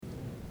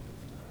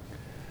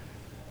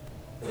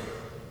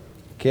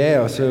Okay, I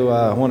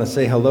also want to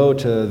say hello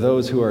to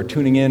those who are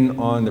tuning in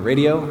on the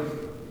radio.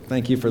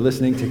 Thank you for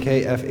listening to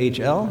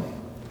KFHL.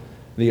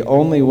 The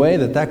only way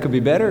that could be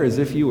better is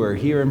if you were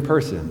here in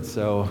person.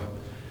 So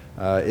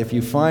if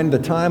you find the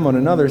time on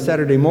another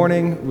Saturday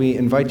morning, we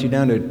invite you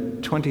down to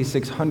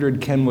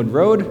 2600 Kenwood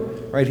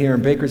Road, right here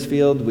in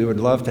Bakersfield. We would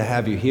love to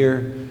have you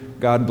here.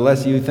 God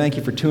bless you. Thank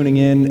you for tuning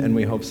in, and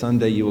we hope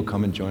Sunday you will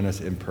come and join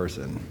us in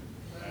person.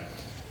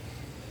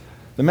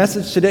 The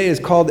message today is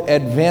called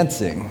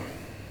Advancing.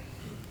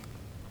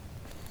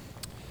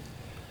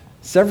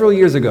 Several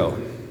years ago,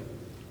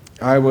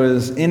 I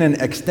was in an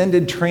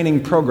extended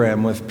training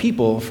program with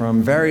people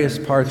from various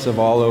parts of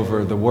all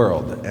over the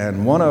world,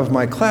 and one of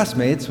my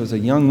classmates was a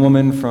young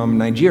woman from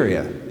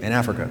Nigeria in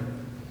Africa.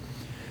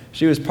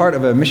 She was part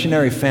of a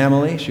missionary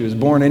family. She was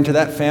born into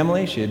that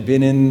family. She had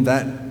been in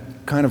that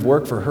kind of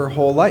work for her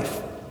whole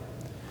life.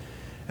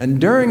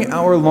 And during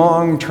our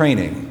long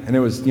training, and it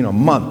was,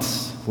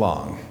 months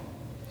long,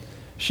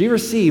 she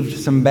received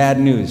some bad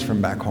news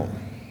from back home.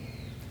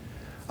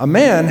 A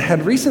man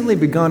had recently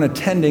begun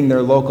attending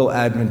their local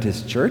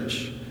Adventist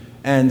church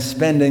and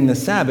spending the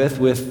Sabbath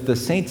with the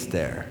saints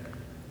there.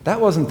 That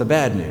wasn't the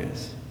bad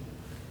news.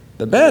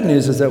 The bad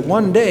news is that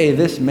one day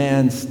this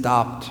man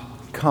stopped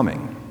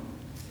coming.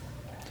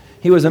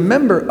 He was a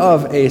member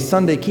of a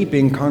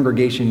Sunday-keeping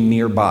congregation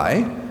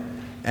nearby,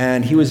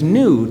 and he was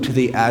new to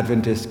the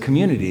Adventist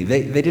community.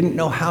 They didn't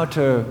know how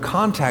to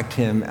contact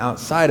him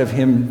outside of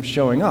him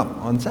showing up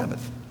on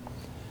Sabbath.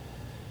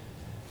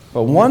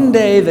 But one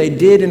day they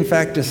did, in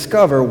fact,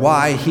 discover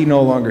why he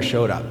no longer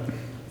showed up.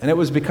 And it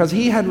was because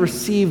he had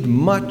received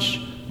much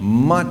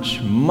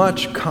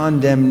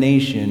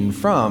condemnation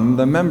from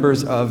the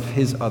members of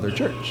his other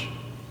church.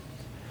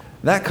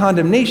 That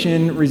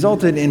condemnation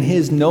resulted in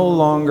his no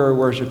longer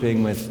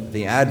worshiping with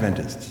the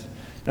Adventists.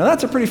 Now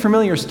that's a pretty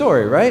familiar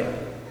story, right?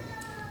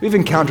 We've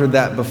encountered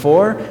that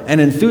before. An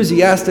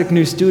enthusiastic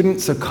new student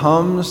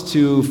succumbs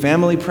to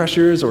family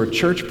pressures or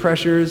church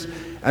pressures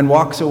and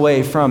walks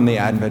away from the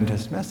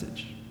Adventist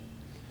message.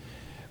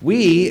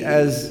 We,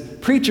 as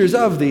preachers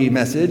of the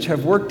message,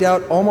 have worked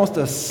out almost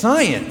a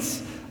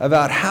science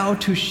about how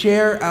to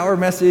share our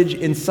message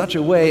in such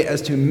a way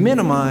as to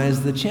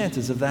minimize the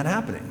chances of that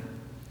happening.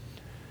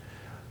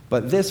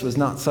 But this was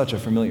not such a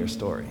familiar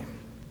story.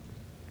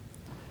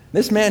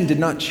 This man did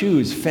not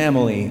choose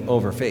family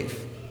over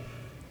faith.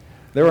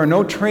 There are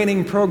no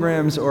training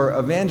programs or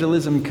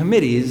evangelism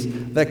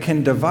committees that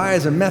can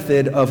devise a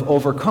method of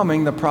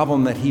overcoming the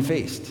problem that he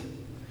faced,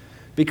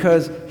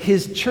 because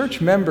his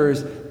church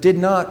members did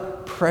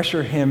not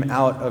pressure him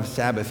out of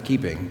Sabbath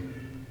keeping.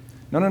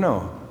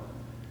 No.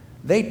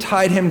 They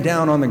tied him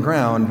down on the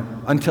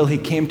ground until he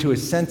came to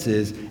his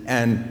senses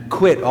and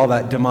quit all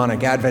that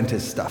demonic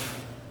Adventist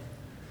stuff.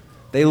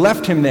 They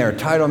left him there,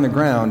 tied on the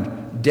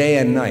ground, day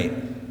and night,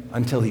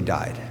 until he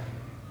died.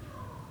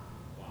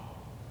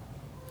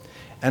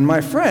 And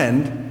my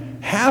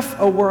friend, half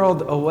a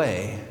world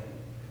away,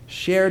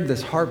 shared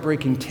this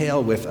heartbreaking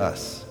tale with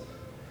us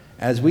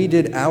as we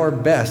did our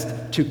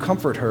best to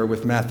comfort her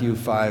with Matthew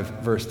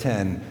 5, verse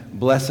 10,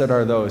 "Blessed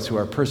are those who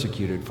are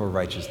persecuted for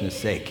righteousness'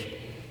 sake,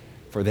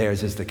 for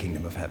theirs is the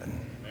kingdom of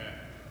heaven."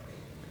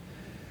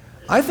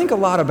 I think a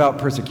lot about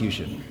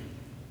persecution.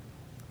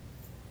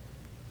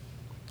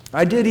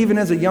 I did even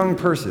as a young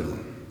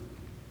person.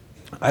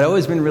 I'd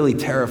always been really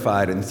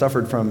terrified and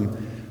suffered from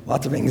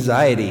lots of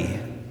anxiety.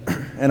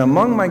 And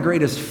among my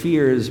greatest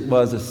fears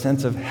was a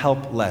sense of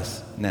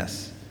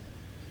helplessness,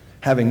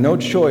 having no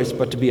choice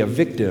but to be a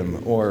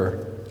victim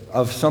or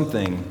of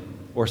something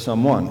or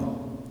someone.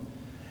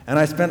 And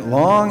I spent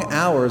long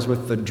hours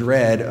with the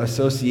dread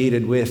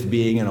associated with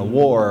being in a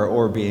war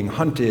or being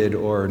hunted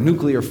or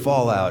nuclear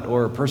fallout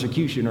or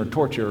persecution or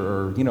torture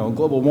or,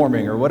 global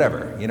warming or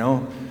whatever,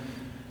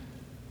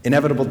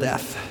 inevitable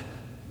death.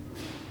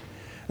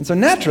 And so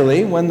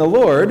naturally, when the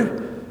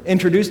Lord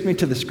introduced me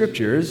to the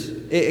scriptures,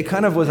 it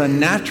kind of was a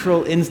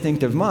natural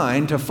instinct of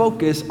mine to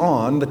focus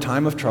on the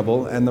time of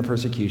trouble and the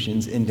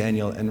persecutions in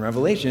Daniel and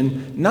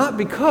Revelation, not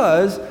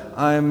because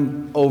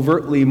I'm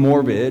overtly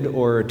morbid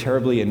or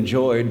terribly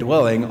enjoy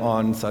dwelling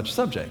on such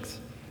subjects,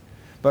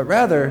 but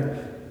rather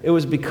it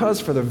was because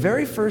for the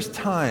very first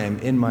time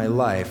in my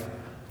life,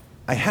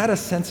 I had a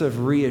sense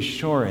of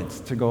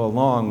reassurance to go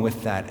along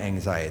with that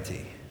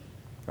anxiety.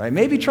 Right?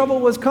 Maybe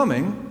trouble was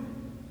coming,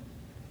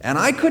 and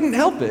I couldn't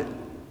help it.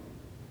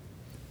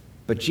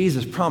 But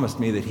Jesus promised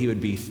me that he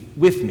would be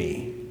with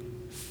me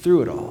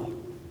through it all.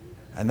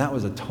 And that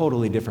was a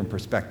totally different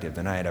perspective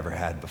than I had ever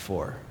had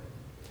before.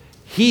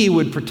 He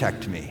would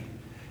protect me.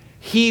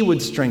 He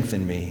would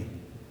strengthen me.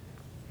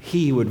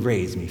 He would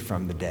raise me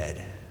from the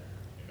dead,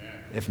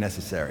 if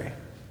necessary.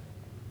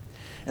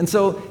 And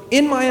so,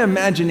 in my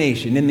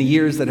imagination, in the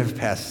years that have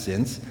passed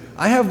since,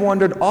 I have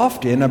wondered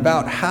often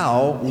about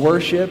how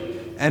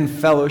worship and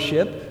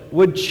fellowship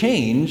would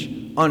change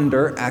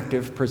under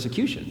active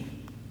persecution.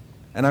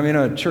 And I'm in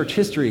a church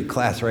history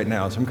class right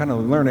now, so I'm kind of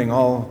learning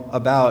all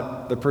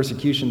about the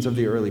persecutions of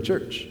the early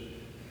church.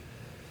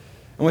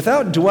 And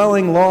without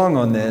dwelling long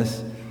on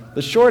this,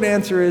 The short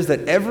answer is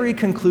that every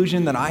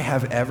conclusion that I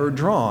have ever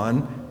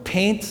drawn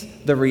paints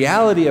the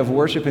reality of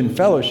worship and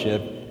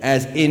fellowship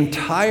as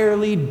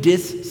entirely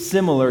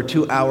dissimilar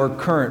to our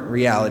current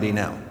reality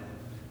now.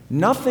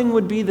 Nothing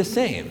would be the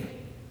same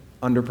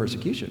under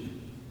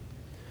persecution.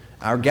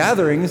 Our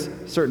gatherings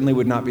certainly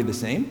would not be the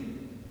same.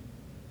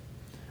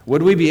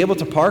 Would we be able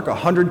to park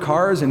 100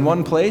 cars in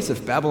one place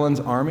if Babylon's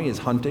army is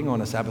hunting on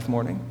a Sabbath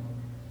morning?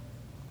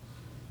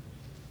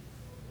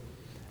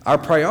 Our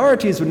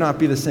priorities would not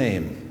be the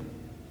same.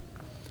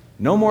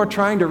 No more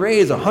trying to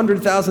raise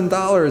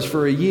 $100,000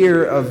 for a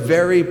year of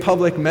very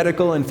public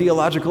medical and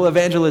theological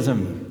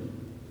evangelism.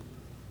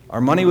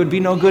 Our money would be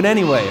no good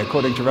anyway,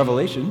 according to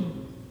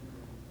Revelation.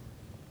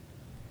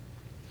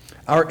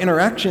 Our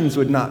interactions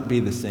would not be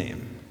the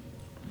same.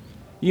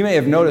 You may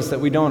have noticed that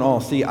we don't all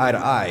see eye to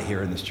eye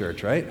here in this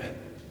church, right?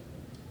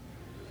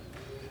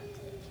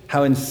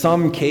 How in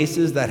some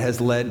cases that has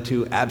led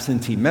to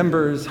absentee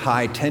members,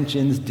 high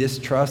tensions,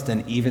 distrust,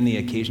 and even the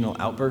occasional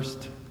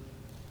outburst.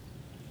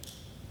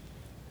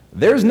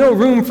 There's no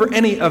room for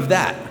any of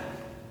that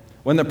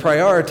when the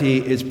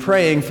priority is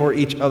praying for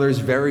each other's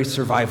very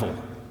survival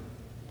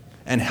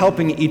and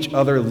helping each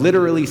other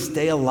literally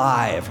stay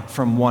alive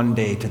from one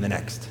day to the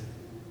next.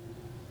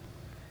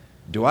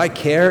 Do I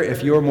care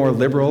if you're more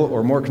liberal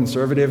or more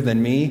conservative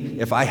than me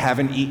if I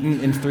haven't eaten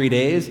in 3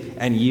 days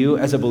and you,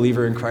 as a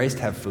believer in Christ,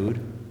 have food?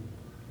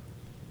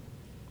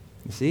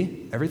 You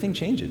see, everything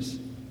changes.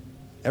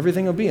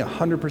 Everything will be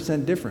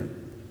 100% different.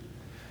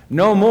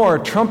 No more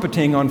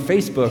trumpeting on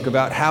Facebook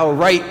about how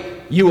right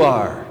you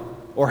are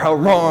or how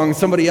wrong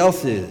somebody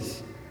else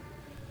is.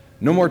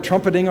 No more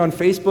trumpeting on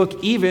Facebook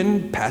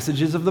even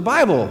passages of the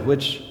Bible,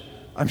 which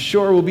I'm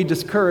sure will be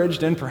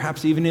discouraged and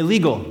perhaps even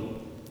illegal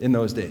in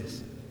those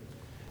days.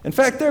 In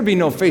fact, there'd be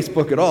no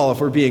Facebook at all if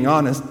we're being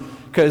honest,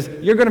 because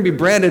you're going to be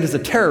branded as a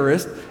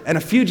terrorist and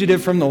a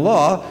fugitive from the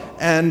law,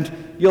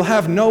 and you'll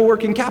have no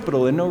working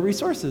capital and no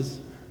resources.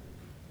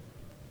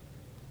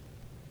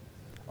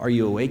 Are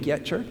you awake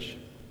yet, church?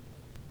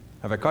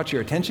 Have I caught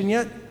your attention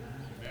yet?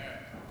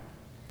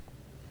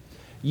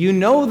 You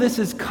know this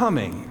is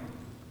coming.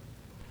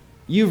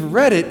 You've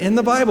read it in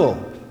the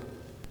Bible.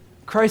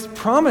 Christ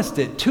promised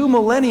it 2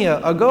 millennia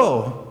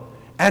ago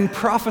and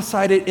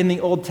prophesied it in the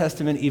Old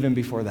Testament even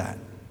before that.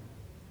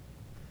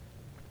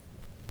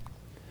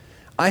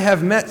 I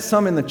have met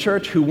some in the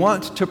church who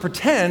want to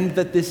pretend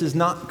that this is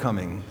not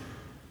coming.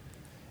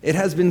 It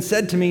has been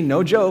said to me,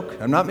 no joke,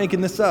 I'm not making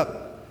this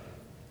up,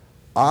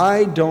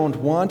 I don't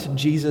want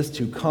Jesus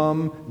to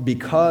come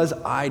because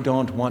I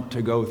don't want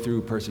to go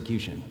through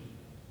persecution.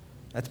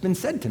 That's been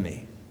said to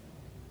me.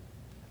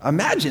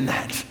 Imagine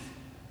that.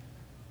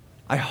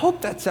 I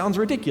hope that sounds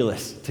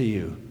ridiculous to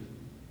you.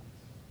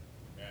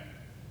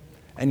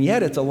 And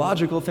yet it's a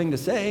logical thing to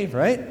say,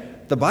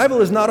 right? The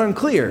Bible is not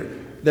unclear.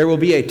 There will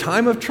be a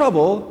time of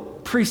trouble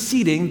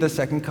preceding the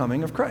second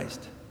coming of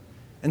Christ.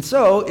 And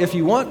so, if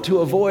you want to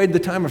avoid the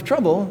time of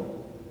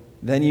trouble,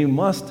 then you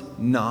must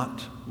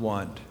not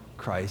want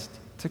Christ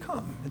to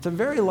come. It's a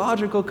very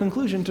logical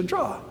conclusion to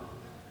draw.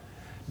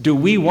 Do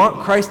we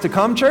want Christ to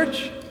come,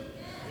 church?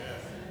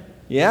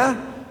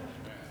 Yeah?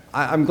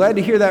 I'm glad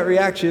to hear that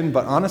reaction,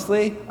 but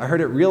honestly, I heard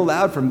it real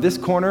loud from this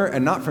corner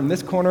and not from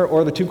this corner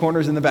or the 2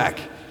 corners in the back.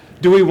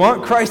 Do we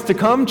want Christ to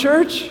come,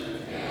 church?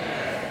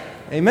 Yes.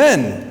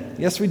 Amen.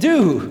 Yes, we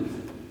do.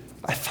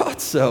 I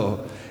thought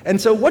so. And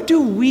so what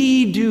do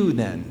we do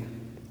then?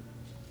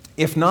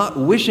 If not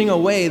wishing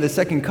away the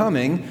second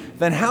coming,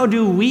 then how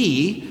do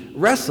we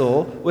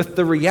wrestle with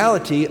the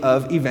reality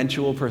of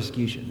eventual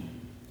persecution?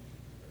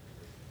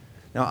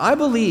 Now, I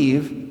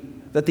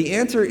believe that the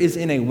answer is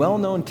in a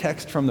well-known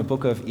text from the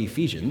book of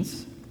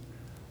Ephesians,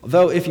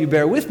 although if you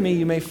bear with me,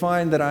 you may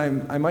find that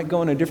I might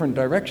go in a different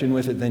direction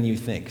with it than you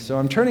think. So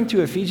I'm turning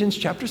to Ephesians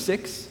chapter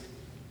 6.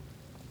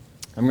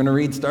 I'm going to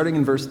read starting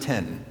in verse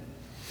 10.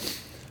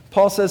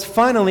 Paul says,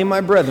 "Finally,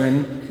 my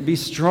brethren, be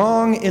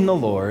strong in the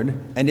Lord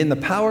and in the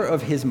power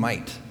of his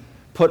might.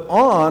 Put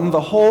on the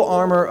whole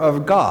armor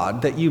of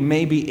God, that you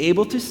may be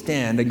able to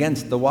stand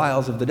against the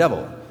wiles of the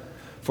devil.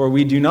 For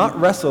we do not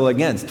wrestle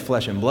against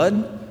flesh and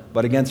blood,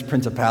 but against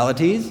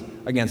principalities,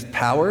 against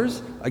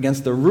powers,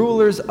 against the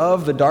rulers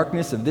of the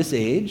darkness of this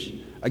age,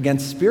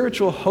 against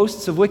spiritual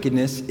hosts of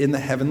wickedness in the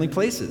heavenly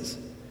places.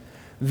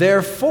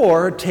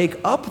 Therefore, take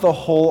up the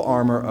whole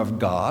armor of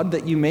God,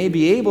 that you may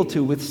be able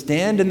to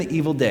withstand in the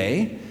evil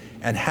day,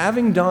 and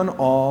having done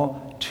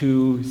all,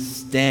 to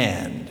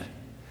stand.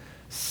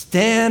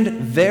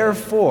 Stand,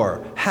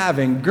 therefore,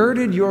 having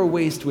girded your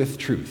waist with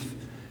truth,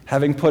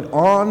 having put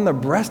on the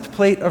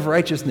breastplate of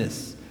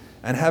righteousness,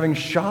 and having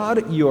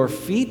shod your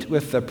feet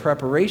with the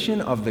preparation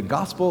of the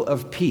gospel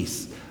of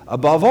peace.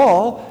 Above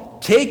all,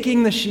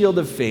 taking the shield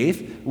of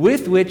faith,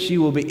 with which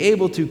you will be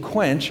able to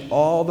quench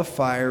all the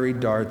fiery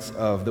darts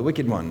of the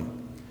wicked one.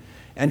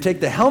 And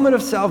take the helmet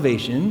of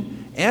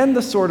salvation and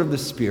the sword of the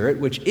Spirit,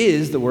 which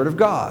is the word of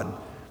God,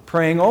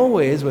 praying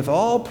always with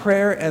all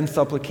prayer and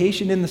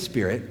supplication in the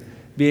Spirit,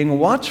 being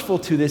watchful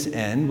to this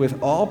end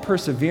with all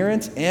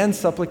perseverance and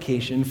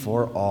supplication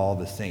for all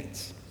the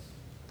saints."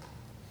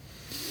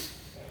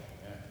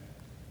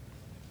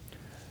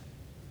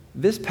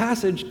 this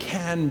passage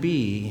can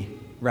be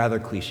rather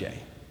cliche.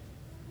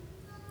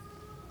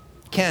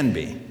 Can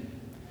be.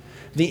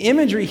 The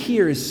imagery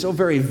here is so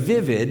very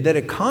vivid that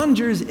it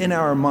conjures in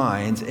our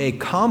minds a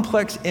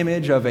complex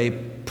image of a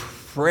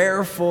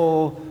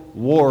prayerful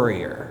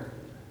warrior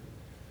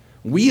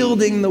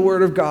wielding the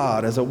word of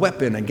God as a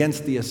weapon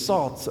against the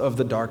assaults of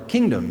the dark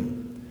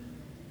kingdom.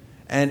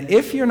 And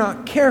if you're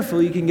not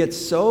careful, you can get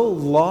so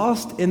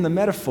lost in the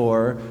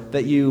metaphor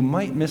that you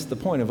might miss the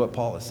point of what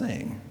Paul is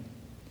saying.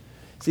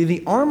 See,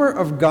 the armor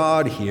of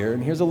God here,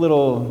 and here's a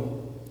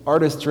little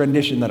artist's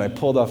rendition that I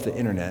pulled off the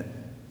internet.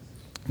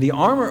 The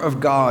armor of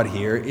God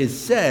here is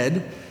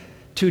said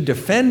to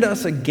defend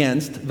us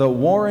against the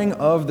warring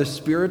of the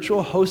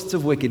spiritual hosts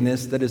of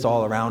wickedness that is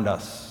all around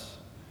us.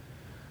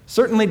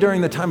 Certainly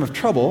during the time of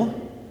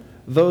trouble,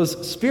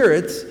 those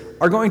spirits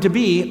are going to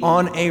be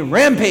on a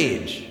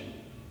rampage.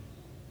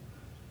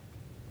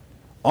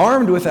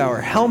 Armed with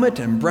our helmet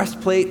and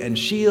breastplate and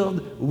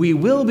shield, we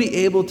will be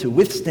able to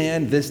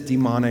withstand this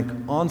demonic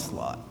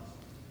onslaught.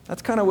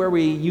 That's kind of where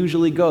we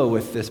usually go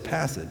with this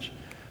passage.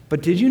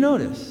 But did you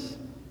notice,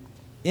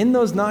 in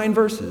those 9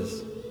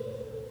 verses,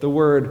 the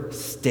word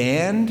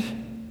stand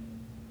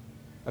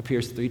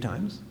appears 3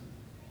 times?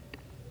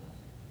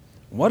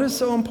 What is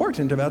so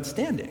important about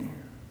standing?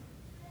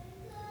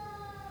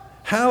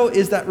 How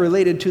is that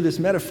related to this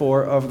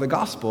metaphor of the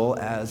gospel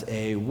as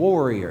a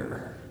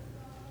warrior?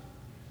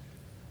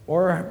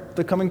 Or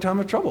the coming time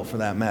of trouble, for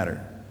that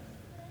matter.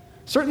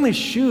 Certainly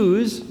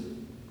shoes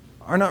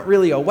are not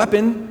really a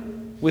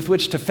weapon with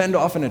which to fend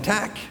off an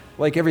attack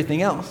like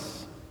everything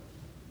else.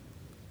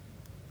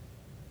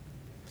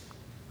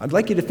 I'd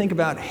like you to think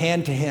about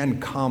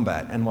hand-to-hand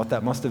combat and what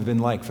that must have been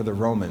like for the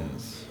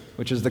Romans,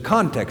 which is the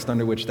context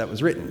under which that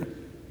was written.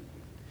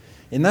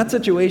 In that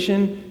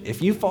situation,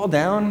 if you fall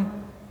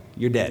down,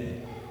 you're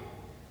dead.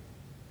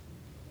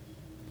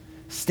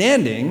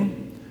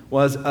 Standing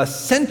was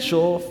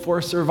essential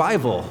for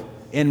survival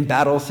in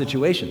battle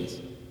situations.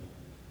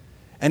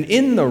 And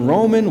in the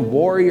Roman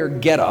warrior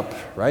getup,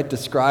 right,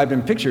 described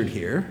and pictured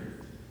here,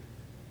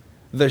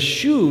 the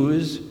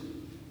shoes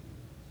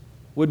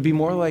would be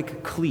more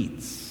like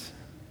cleats,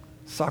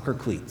 soccer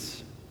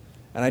cleats.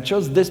 And I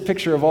chose this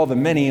picture of all the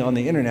many on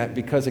the internet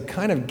because it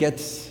kind of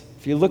gets,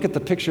 if you look at the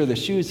picture of the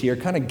shoes here,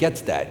 it kind of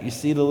gets that. You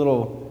see the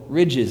little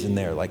ridges in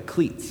there like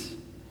cleats.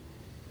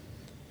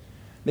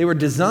 They were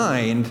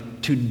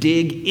designed to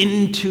dig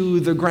into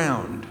the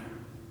ground,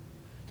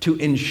 to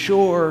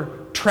ensure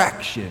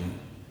traction,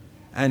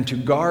 and to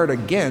guard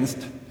against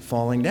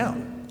falling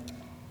down.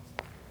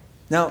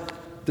 Now,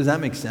 does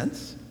that make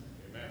sense?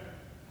 Amen.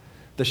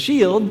 The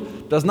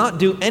shield does not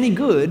do any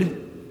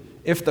good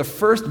if the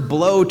first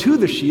blow to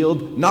the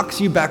shield knocks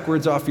you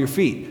backwards off your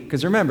feet.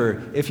 Because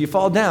remember, if you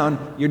fall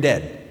down, you're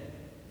dead.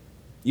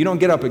 You don't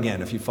get up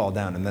again if you fall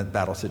down in that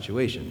battle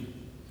situation.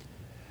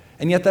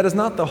 And yet that is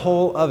not the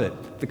whole of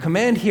it. The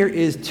command here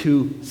is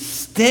to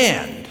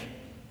stand,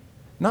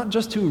 not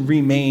just to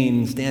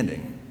remain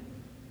standing.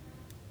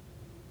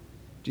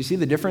 Do you see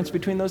the difference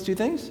between those two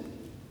things?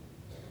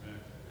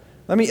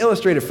 Let me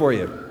illustrate it for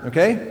you,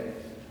 okay?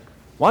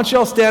 Why don't you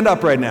all stand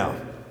up right now?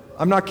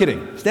 I'm not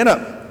kidding. Stand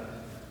up.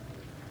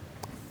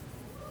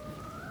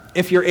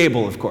 If you're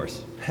able, of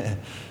course.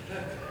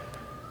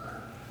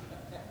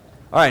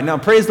 All right, now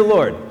praise the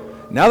Lord.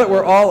 Now that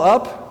we're all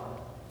up,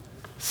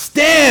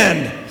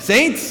 stand,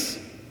 saints!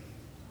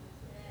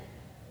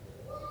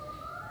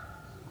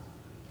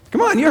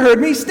 Come on, you heard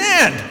me.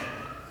 Stand!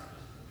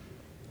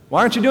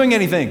 Why aren't you doing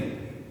anything?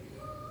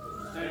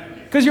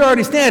 Because you're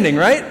already standing,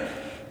 right?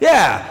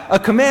 Yeah, a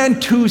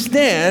command to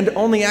stand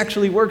only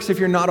actually works if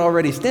you're not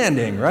already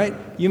standing, right?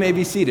 You may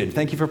be seated.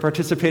 Thank you for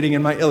participating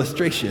in my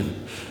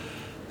illustration.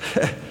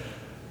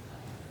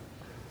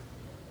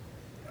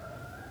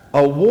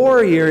 A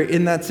warrior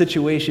in that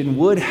situation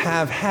would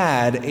have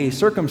had a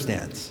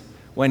circumstance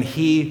when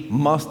he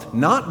must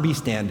not be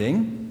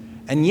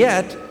standing and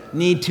yet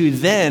need to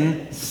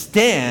then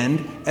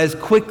stand as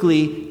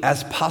quickly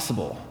as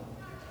possible.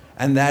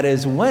 And that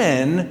is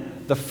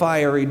when the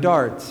fiery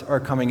darts are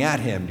coming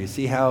at him. Do you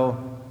see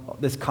how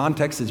this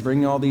context is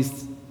bringing all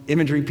these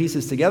imagery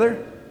pieces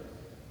together?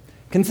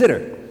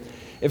 Consider,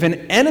 if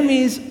an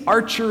enemy's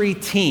archery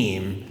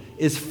team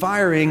is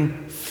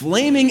firing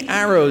flaming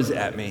arrows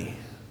at me,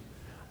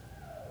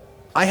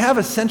 I have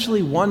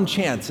essentially one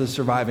chance of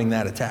surviving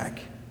that attack.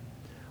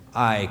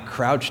 I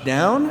crouch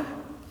down,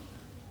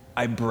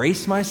 I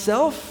brace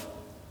myself,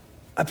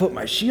 I put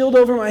my shield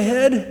over my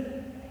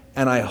head,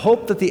 and I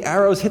hope that the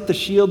arrows hit the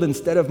shield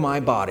instead of my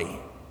body.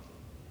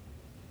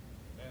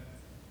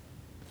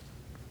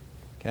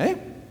 Okay?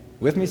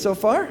 With me so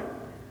far?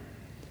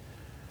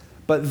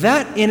 But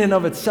that in and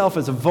of itself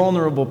is a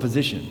vulnerable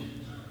position.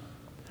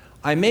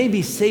 I may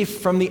be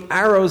safe from the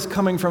arrows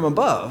coming from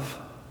above,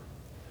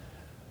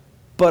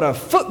 but a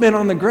footman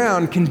on the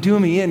ground can do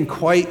me in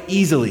quite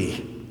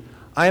easily.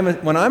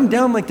 When I'm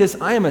down like this,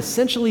 I am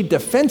essentially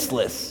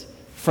defenseless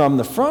from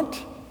the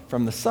front,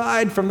 from the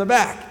side, from the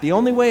back. The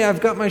only way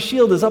I've got my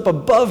shield is up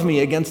above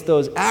me against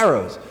those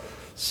arrows.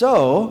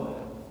 So,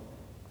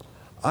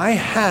 I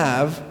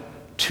have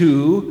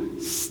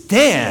to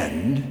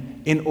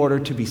stand in order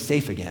to be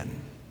safe again.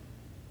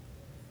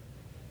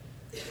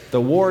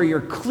 The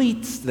warrior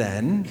cleats,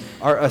 then,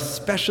 are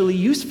especially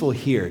useful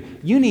here.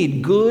 You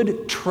need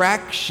good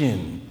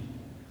traction.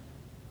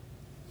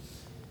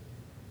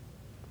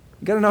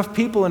 You got enough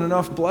people and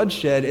enough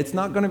bloodshed, it's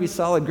not going to be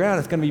solid ground,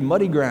 it's going to be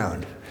muddy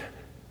ground.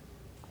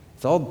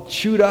 It's all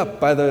chewed up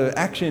by the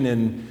action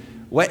and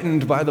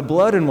wetted by the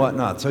blood and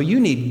whatnot. So you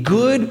need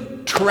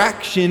good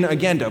traction,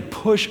 again, to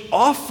push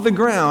off the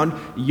ground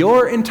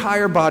your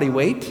entire body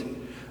weight,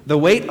 the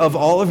weight of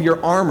all of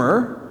your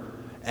armor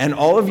and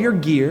all of your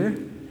gear,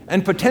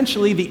 and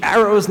potentially the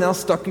arrows now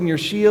stuck in your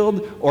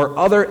shield, or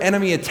other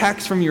enemy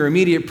attacks from your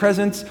immediate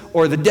presence,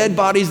 or the dead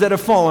bodies that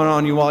have fallen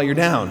on you while you're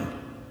down.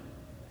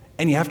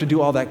 And you have to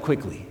do all that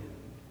quickly.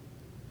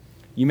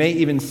 You may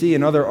even see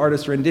in other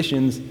artist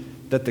renditions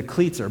that the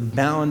cleats are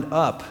bound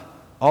up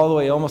all the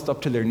way almost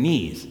up to their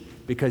knees,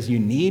 because you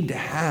need to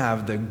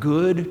have the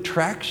good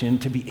traction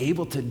to be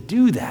able to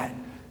do that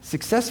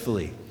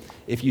successfully.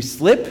 If you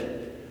slip,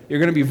 you're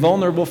going to be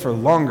vulnerable for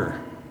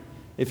longer.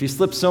 If you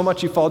slip so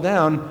much you fall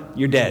down,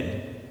 you're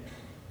dead.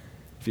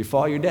 If you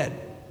fall, you're dead.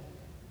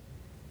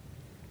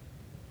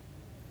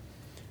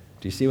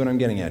 Do you see what I'm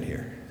getting at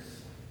here?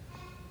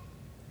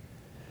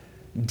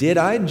 Did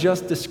I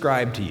just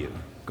describe to you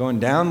going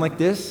down like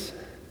this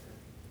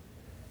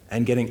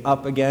and getting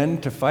up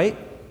again to fight?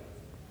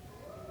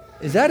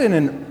 Is that in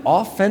an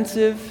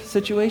offensive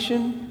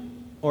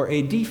situation or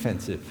a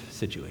defensive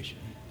situation?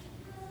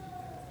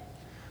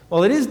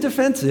 Well, it is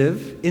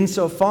defensive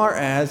insofar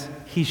as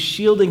he's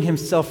shielding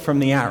himself from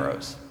the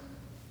arrows.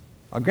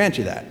 I'll grant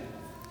you that.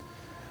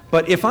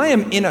 But if I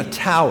am in a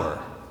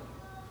tower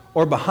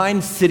or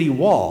behind city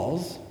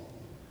walls,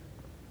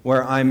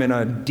 where I'm in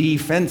a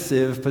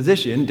defensive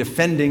position,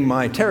 defending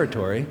my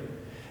territory,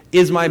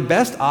 is my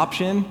best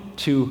option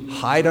to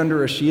hide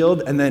under a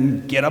shield and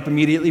then get up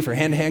immediately for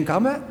hand-to-hand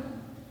combat?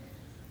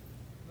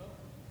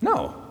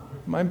 No.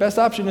 My best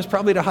option is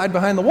probably to hide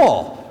behind the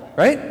wall,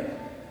 right?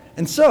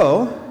 And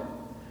so,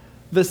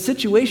 the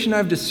situation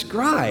I've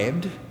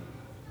described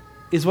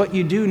is what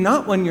you do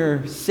not when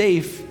you're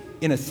safe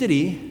in a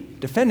city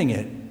defending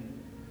it,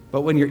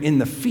 but when you're in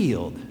the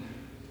field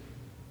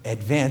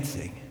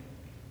advancing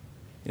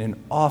in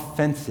an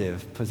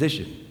offensive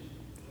position.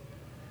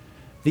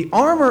 The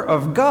armor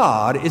of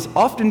God is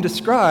often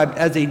described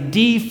as a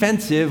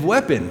defensive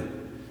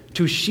weapon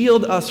to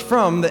shield us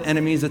from the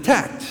enemy's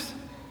attacks.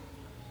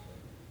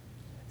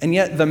 And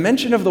yet the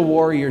mention of the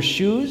warrior's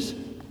shoes,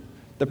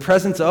 the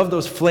presence of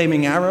those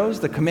flaming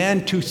arrows, the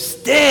command to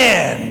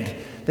stand,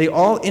 they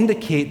all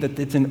indicate that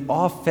it's an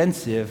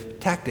offensive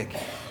tactic.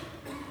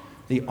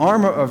 The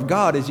armor of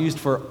God is used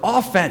for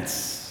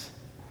offense,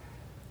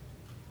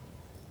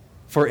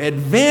 for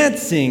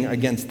advancing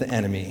against the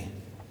enemy,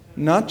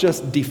 not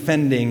just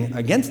defending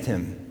against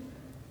him.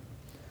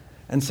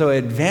 And so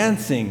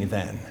advancing,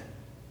 then,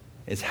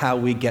 is how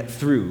we get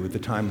through the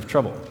time of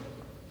trouble.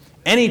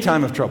 Any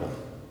time of trouble.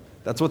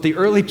 That's what the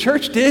early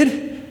church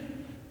did.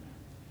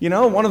 You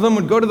know, one of them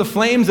would go to the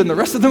flames and the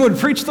rest of them would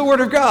preach the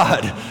word of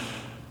God.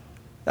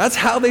 That's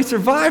how they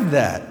survived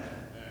that.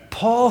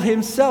 Paul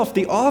himself,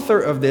 the author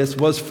of this,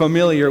 was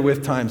familiar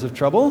with times of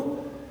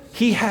trouble.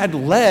 He had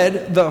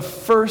led the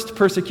first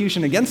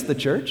persecution against the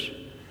church.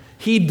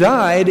 He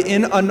died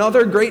in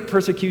another great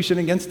persecution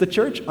against the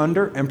church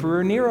under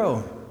Emperor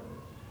Nero.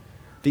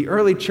 The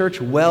early church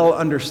well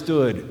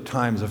understood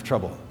times of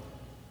trouble.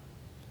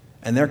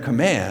 And their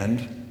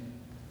command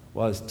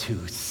was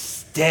to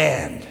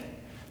stand,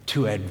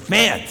 to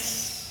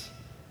advance.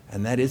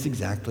 And that is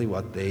exactly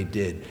what they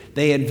did.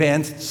 They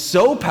advanced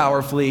so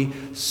powerfully,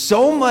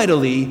 so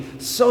mightily,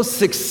 so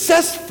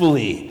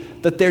successfully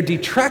that their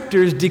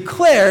detractors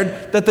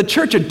declared that the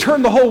church had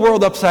turned the whole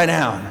world upside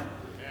down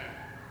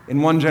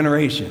in one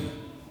generation,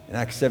 in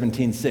Acts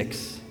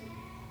 17:6.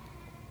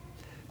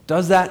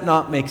 Does that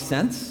not make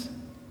sense?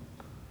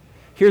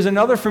 Here's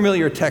another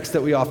familiar text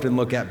that we often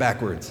look at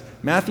backwards.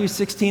 Matthew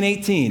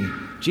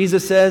 16:18.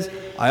 Jesus says,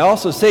 I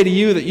also say to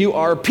you that you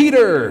are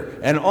Peter,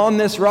 and on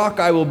this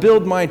rock I will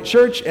build my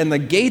church, and the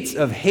gates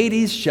of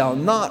Hades shall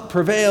not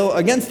prevail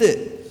against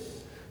it.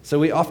 So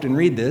we often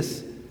read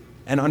this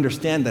and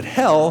understand that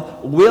hell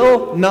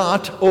will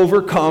not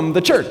overcome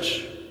the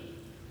church.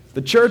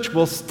 The church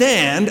will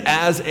stand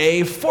as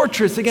a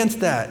fortress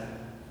against that.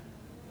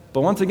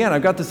 But once again,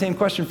 I've got the same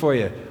question for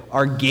you.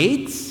 Are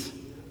gates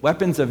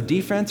weapons of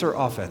defense or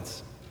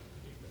offense?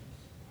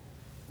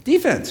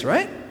 Defense,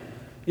 right?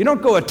 You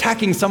don't go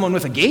attacking someone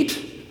with a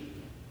gate.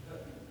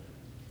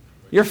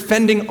 You're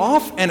fending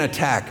off an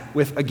attack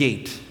with a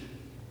gate.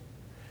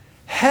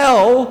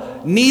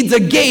 Hell needs a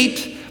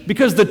gate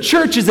because the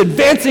church is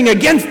advancing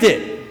against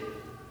it.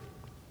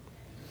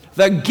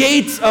 The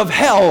gates of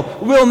hell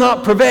will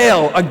not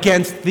prevail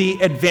against the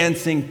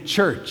advancing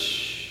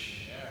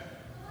church.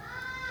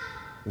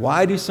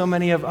 Why do so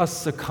many of us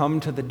succumb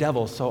to the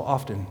devil so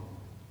often?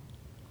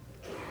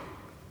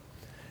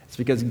 It's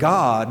because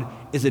God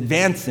is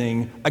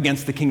advancing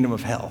against the kingdom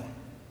of hell.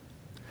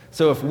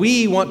 So if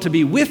we want to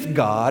be with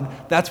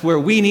God, that's where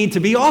we need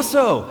to be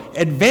also,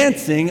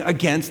 advancing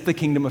against the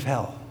kingdom of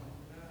hell.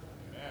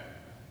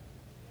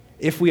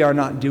 If we are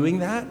not doing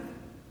that,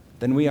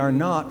 then we are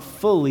not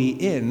fully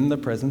in the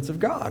presence of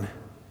God.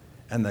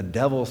 And the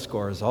devil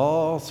scores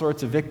all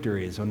sorts of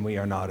victories when we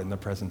are not in the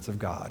presence of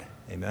God.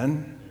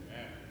 Amen?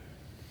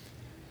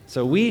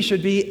 So we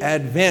should be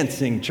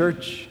advancing,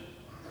 church,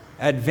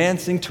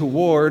 advancing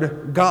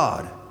toward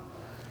God.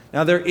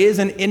 Now, there is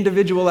an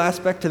individual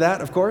aspect to that,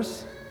 of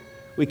course.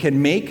 We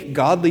can make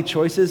godly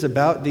choices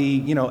about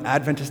the,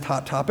 Adventist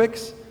hot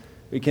topics.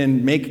 We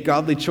can make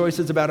godly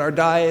choices about our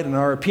diet and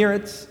our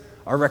appearance,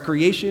 our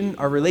recreation,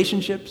 our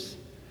relationships.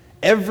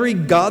 Every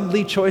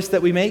godly choice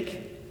that we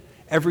make,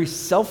 every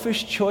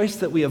selfish choice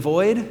that we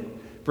avoid,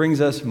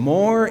 brings us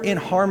more in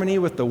harmony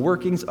with the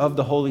workings of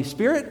the Holy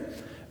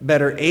Spirit,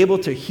 better able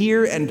to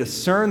hear and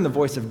discern the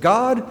voice of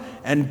God,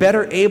 and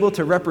better able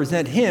to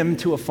represent Him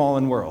to a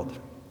fallen world.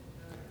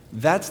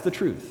 That's the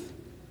truth.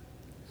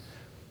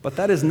 But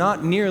that is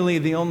not nearly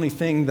the only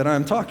thing that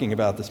I'm talking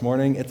about this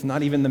morning. It's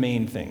not even the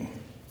main thing.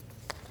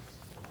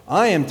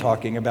 I am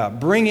talking about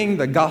bringing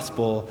the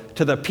gospel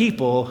to the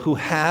people who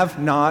have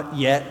not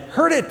yet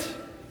heard it.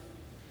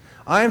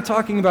 I am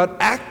talking about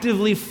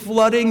actively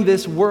flooding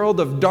this world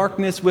of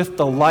darkness with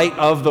the light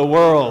of the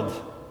world.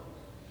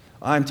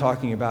 I'm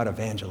talking about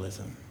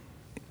evangelism.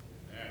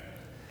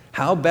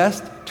 How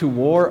best to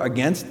war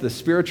against the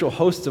spiritual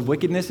hosts of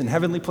wickedness in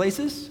heavenly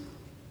places?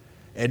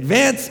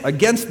 Advance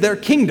against their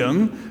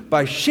kingdom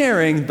by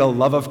sharing the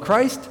love of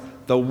Christ,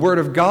 the Word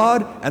of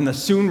God, and the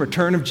soon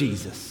return of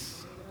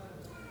Jesus.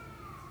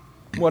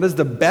 What is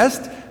the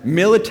best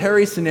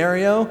military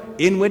scenario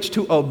in which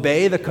to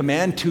obey the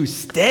command to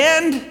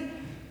stand?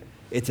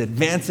 It's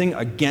advancing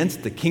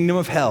against the kingdom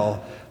of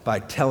hell by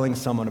telling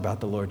someone about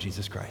the Lord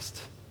Jesus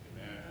Christ.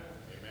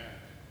 Amen.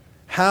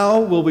 How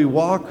will we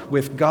walk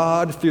with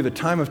God through the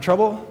time of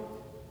trouble?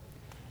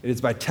 It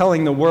is by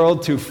telling the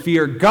world to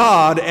fear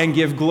God and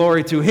give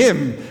glory to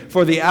Him,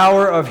 for the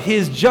hour of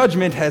His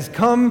judgment has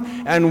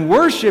come, and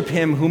worship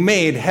Him who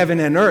made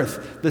heaven and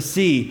earth, the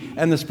sea,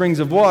 and the springs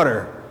of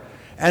water.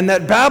 And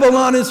that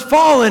Babylon is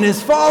fallen,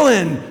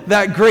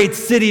 that great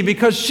city,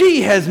 because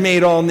she has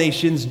made all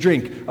nations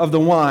drink of the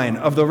wine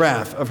of the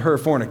wrath of her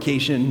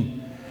fornication.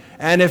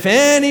 And if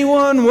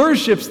anyone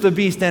worships the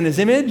beast and his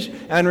image,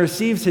 and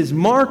receives his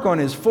mark on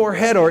his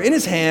forehead or in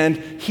his hand,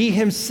 he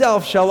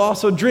himself shall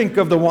also drink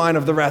of the wine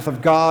of the wrath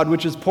of God,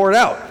 which is poured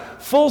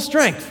out, full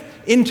strength,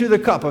 into the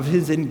cup of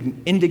his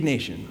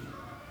indignation.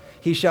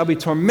 He shall be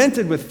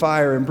tormented with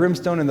fire and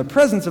brimstone in the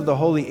presence of the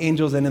holy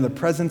angels and in the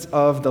presence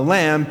of the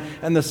Lamb,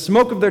 and the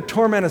smoke of their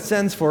torment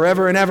ascends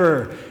forever and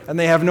ever. And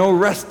they have no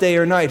rest day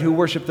or night who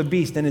worship the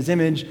beast and his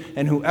image,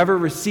 and whoever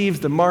receives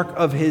the mark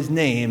of his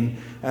name.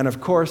 And of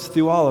course,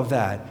 through all of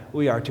that,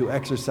 we are to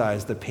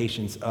exercise the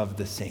patience of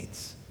the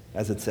saints,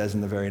 as it says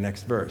in the very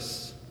next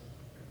verse.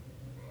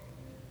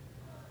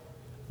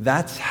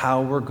 That's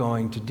how we're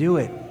going to do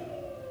it.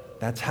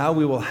 That's how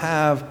we will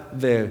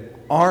have the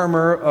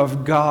armor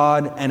of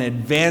God and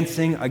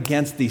advancing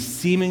against the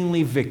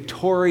seemingly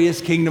victorious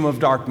kingdom of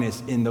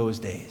darkness in those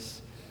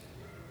days.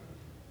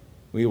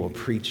 We will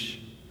preach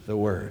the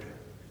word.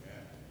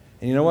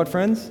 And you know what,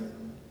 friends?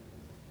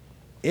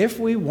 If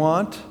we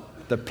want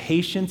the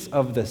patience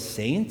of the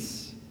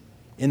saints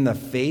in the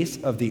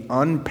face of the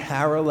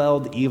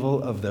unparalleled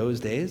evil of those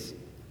days,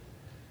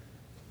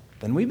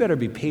 then we better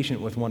be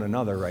patient with one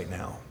another right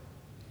now.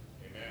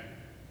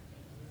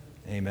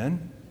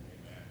 Amen?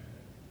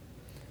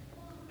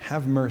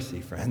 Have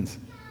mercy, friends.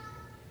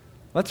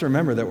 Let's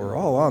remember that we're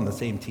all on the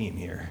same team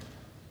here.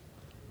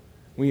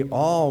 We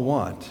all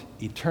want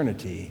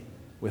eternity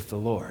with the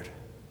Lord.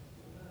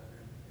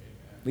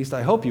 At least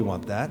I hope you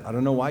want that. I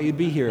don't know why you'd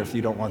be here if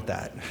you don't want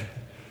that.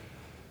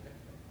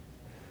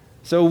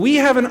 So we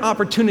have an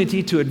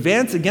opportunity to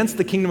advance against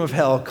the kingdom of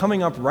hell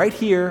coming up right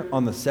here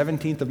on the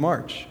 17th of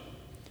March.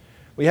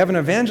 We have an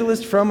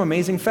evangelist from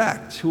Amazing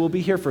Facts who will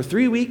be here for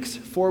 3 weeks,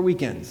 4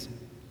 weekends.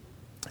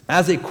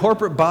 As a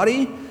corporate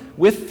body,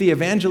 with the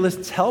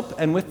evangelist's help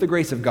and with the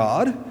grace of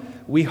God,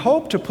 we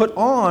hope to put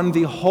on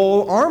the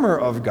whole armor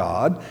of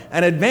God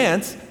and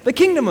advance the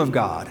kingdom of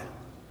God.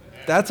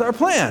 That's our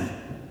plan.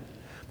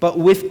 But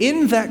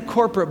within that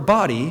corporate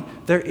body,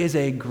 there is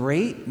a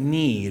great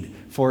need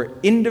for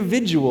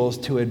individuals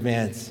to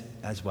advance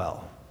as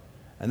well.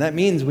 And that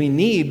means we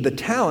need the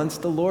talents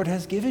the Lord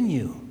has given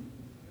you.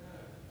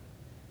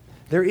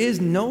 There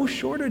is no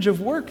shortage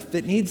of work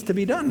that needs to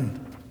be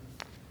done.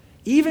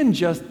 Even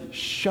just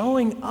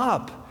showing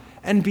up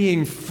and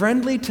being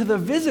friendly to the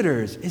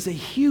visitors is a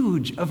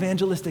huge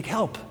evangelistic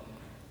help.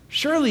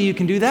 Surely you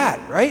can do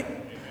that, right?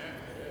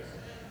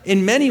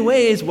 In many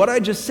ways, what I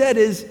just said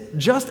is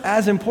just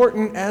as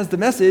important as the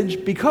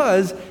message,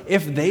 because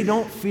if they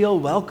don't feel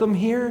welcome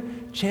here,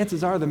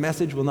 chances are the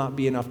message will not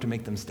be enough to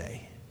make them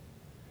stay.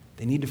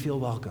 They need to feel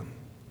welcome.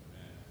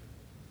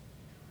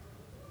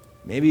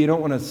 Maybe you don't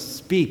want to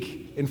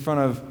speak in front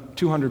of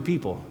 200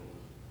 people,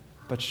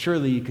 but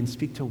surely you can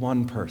speak to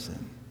one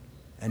person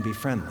and be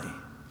friendly.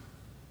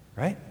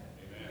 Right?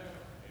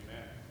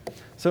 Amen.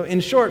 So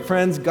in short,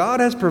 friends, God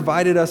has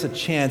provided us a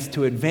chance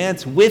to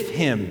advance with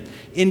him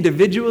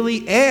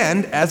individually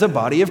and as a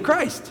body of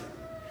Christ.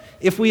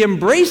 If we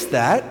embrace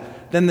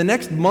that, then the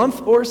next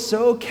month or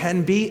so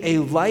can be a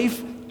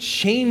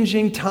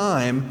life-changing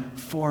time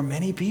for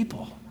many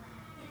people,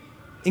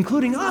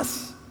 including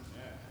us.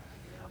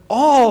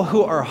 All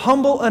who are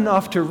humble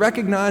enough to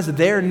recognize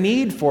their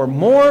need for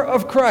more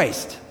of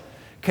Christ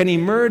can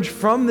emerge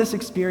from this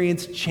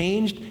experience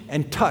changed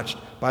and touched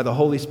by the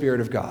Holy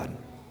Spirit of God.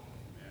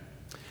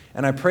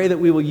 And I pray that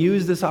we will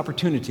use this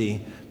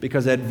opportunity,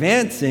 because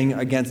advancing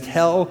against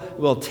hell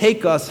will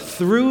take us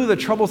through the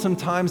troublesome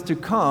times to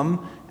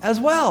come as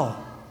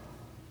well.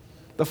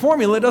 The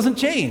formula doesn't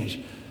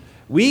change.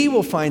 We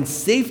will find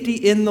safety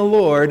in the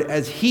Lord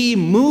as he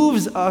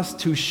moves us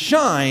to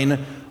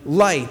shine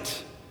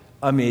light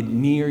amid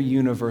near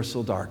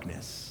universal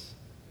darkness.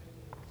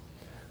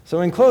 So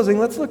in closing,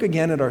 let's look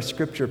again at our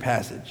scripture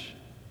passage.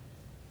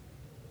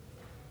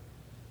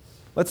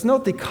 Let's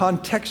note the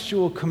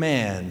contextual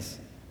commands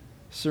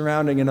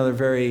surrounding another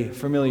very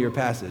familiar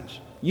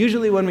passage.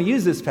 Usually when we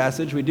use this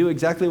passage, we do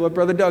exactly what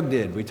Brother Doug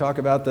did. We talk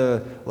about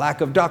the lack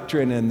of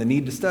doctrine and the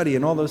need to study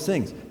and all those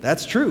things.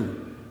 That's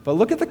true. But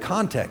look at the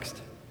context.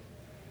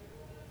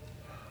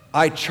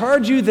 I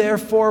charge you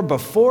therefore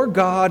before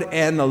God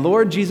and the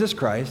Lord Jesus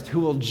Christ, who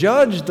will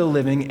judge the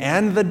living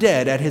and the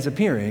dead at his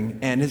appearing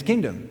and his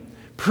kingdom.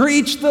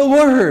 Preach the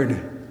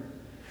word.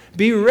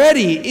 Be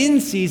ready in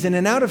season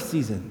and out of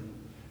season.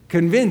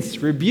 Convince,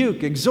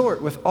 rebuke,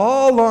 exhort with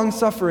all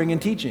long-suffering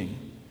and teaching.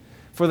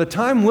 For the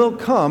time will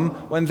come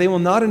when they will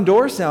not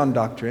endure sound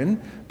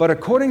doctrine, but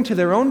according to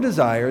their own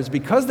desires,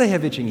 because they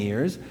have itching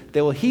ears,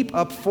 they will heap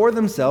up for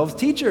themselves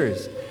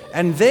teachers,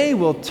 and they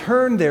will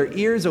turn their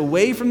ears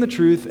away from the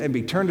truth and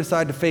be turned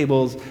aside to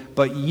fables.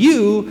 But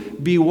you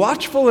be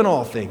watchful in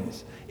all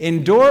things,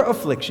 endure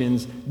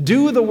afflictions,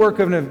 do the work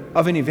of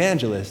an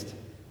evangelist,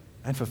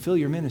 and fulfill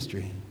your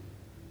ministry.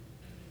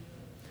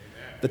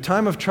 The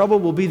time of trouble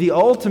will be the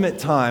ultimate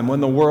time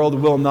when the world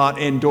will not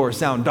endure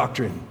sound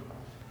doctrine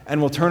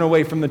and will turn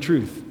away from the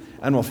truth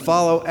and will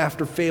follow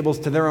after fables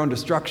to their own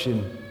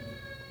destruction.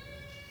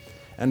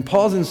 And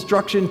Paul's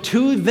instruction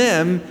to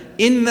them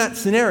in that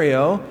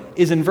scenario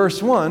is in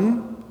verse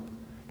 1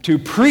 to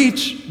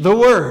preach the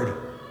word.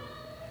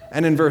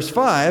 And in verse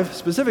 5,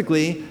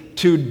 specifically,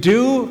 to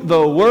do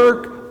the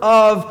work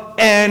of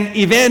an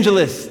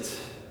evangelist.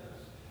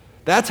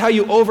 That's how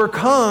you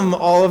overcome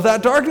all of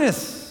that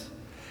darkness.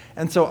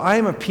 And so I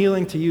am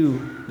appealing to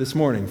you this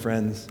morning,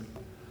 friends.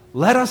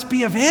 Let us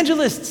be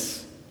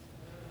evangelists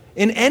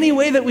in any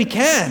way that we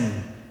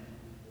can.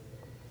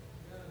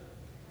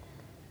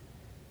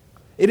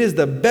 It is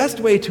the best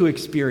way to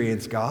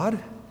experience God.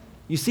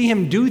 You see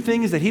him do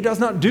things that he does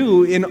not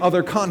do in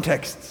other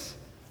contexts.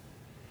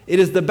 It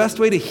is the best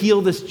way to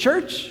heal this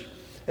church.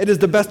 It is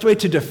the best way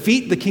to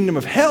defeat the kingdom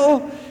of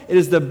hell. It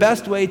is the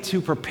best way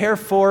to prepare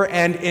for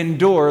and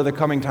endure the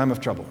coming time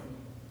of trouble.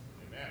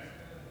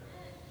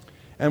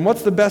 And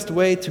what's the best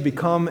way to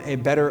become a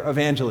better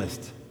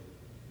evangelist?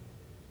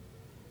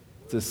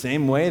 It's the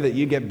same way that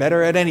you get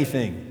better at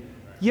anything.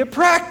 You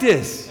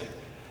practice.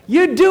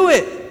 You do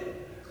it.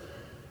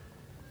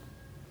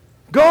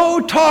 Go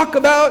talk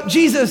about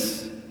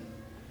Jesus.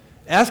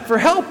 Ask for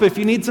help if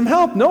you need some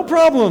help. No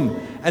problem.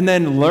 And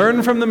then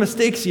learn from the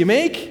mistakes you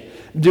make.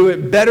 Do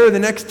it better the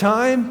next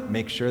time.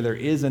 Make sure there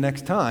is a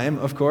next time,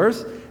 of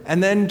course.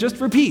 And then just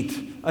repeat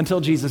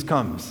until Jesus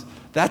comes.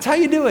 That's how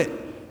you do it.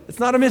 It's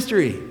not a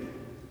mystery.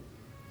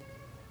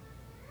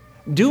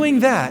 Doing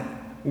that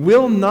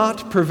will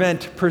not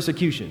prevent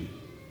persecution.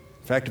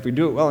 In fact, if we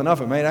do it well enough,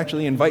 it might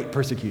actually invite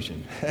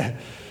persecution.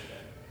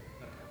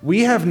 We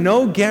have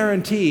no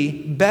guarantee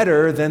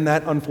better than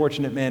that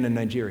unfortunate man in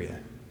Nigeria.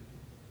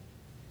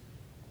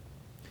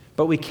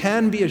 But we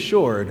can be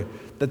assured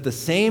that the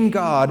same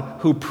God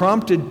who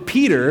prompted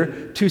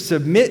Peter to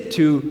submit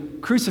to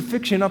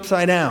crucifixion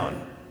upside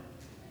down,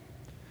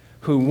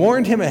 who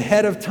warned him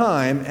ahead of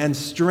time and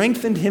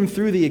strengthened him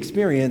through the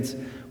experience,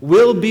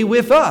 will be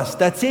with us.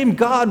 That same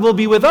God will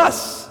be with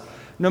us,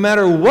 no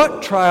matter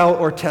what trial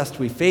or test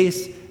we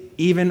face,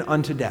 even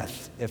unto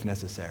death, if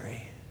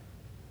necessary.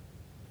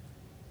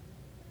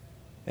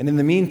 And in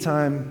the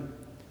meantime,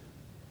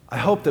 I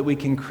hope that we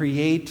can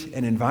create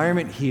an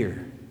environment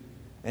here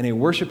and a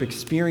worship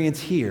experience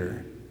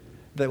here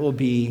that will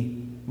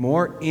be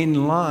more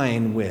in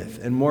line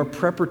with and more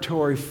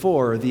preparatory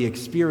for the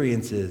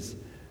experiences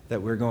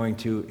that we're going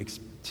to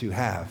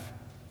have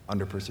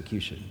under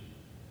persecution.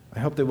 I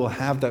hope that we'll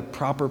have that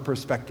proper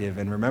perspective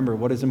and remember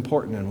what is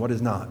important and what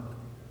is not.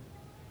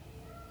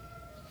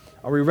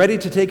 Are we ready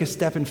to take a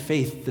step in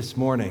faith this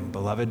morning,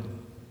 beloved?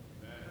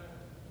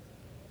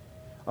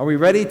 Are we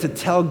ready to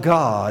tell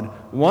God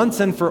once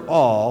and for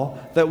all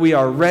that we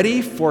are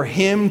ready for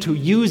him to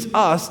use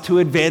us to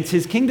advance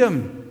his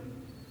kingdom?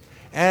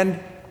 And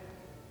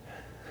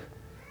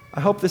I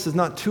hope this is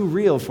not too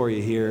real for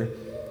you here,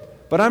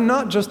 but I'm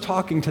not just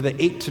talking to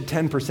the 8 to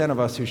 10% of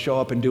us who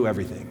show up and do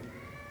everything.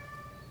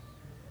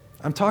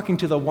 I'm talking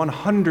to the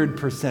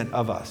 100%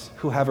 of us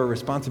who have a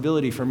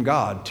responsibility from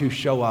God to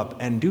show up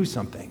and do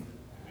something.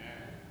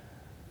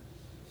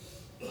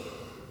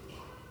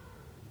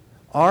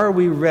 Are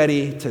we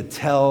ready to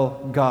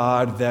tell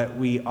God that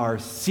we are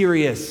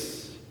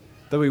serious,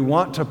 that we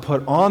want to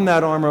put on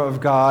that armor of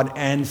God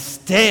and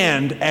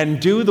stand and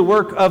do the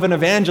work of an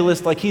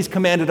evangelist like He's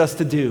commanded us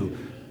to do?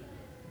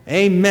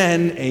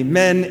 Amen,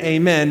 amen,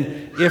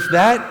 amen. If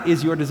that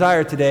is your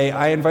desire today,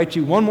 I invite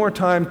you one more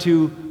time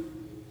to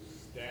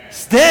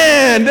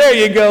stand. There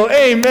you go.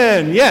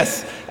 Amen.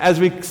 Yes, as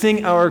we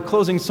sing our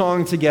closing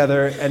song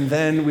together, and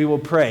then we will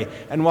pray.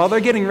 And while they're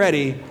getting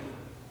ready,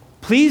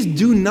 please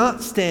do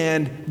not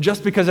stand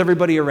just because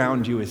everybody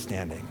around you is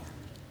standing.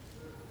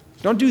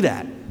 Don't do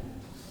that.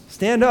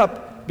 Stand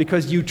up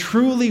because you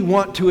truly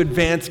want to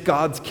advance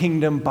God's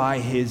kingdom by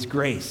His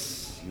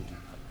grace.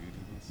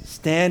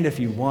 Stand if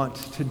you want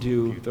to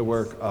do the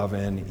work of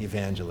an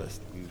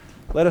evangelist.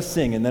 Let us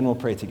sing, and then we'll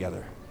pray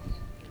together.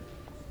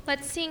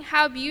 Let's sing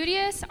How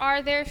Beauteous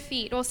Are Their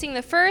Feet. We'll sing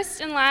the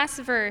first and last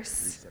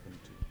verse.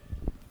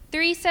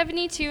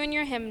 372 in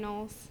your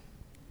hymnals.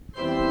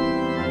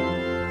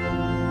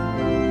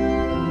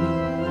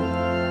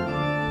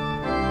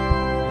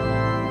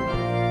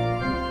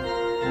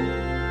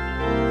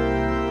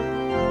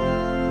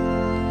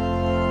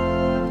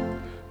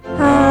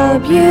 How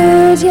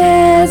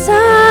beauteous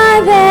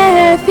are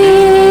their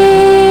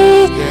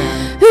feet,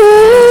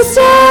 who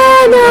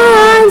stand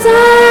on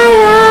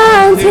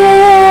Zion's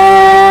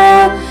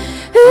hill,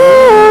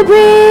 who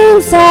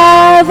bring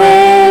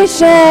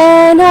salvation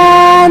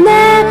on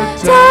their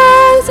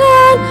tongues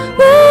and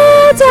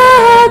words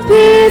of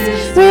peace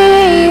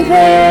reveal.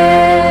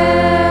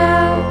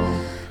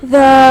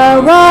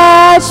 The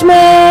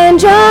watchmen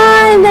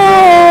join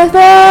their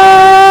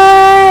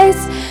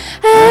voice,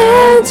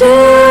 and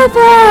to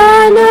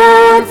the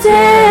notes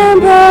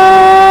employ,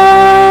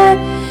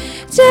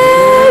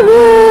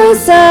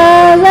 Jerusalem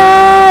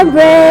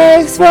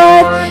breaks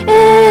forth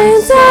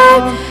in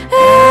song,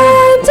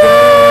 and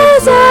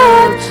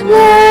desert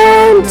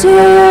learn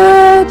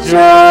to joy.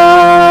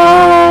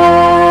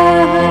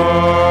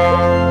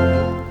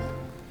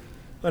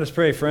 Let us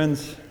pray,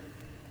 friends.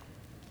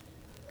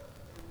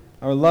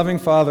 Our loving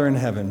Father in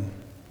heaven,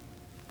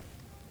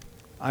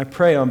 I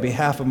pray on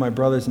behalf of my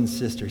brothers and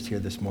sisters here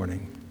this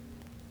morning,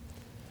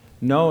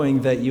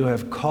 knowing that you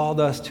have called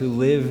us to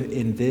live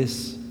in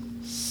this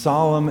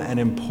solemn and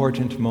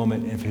important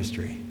moment of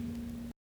history.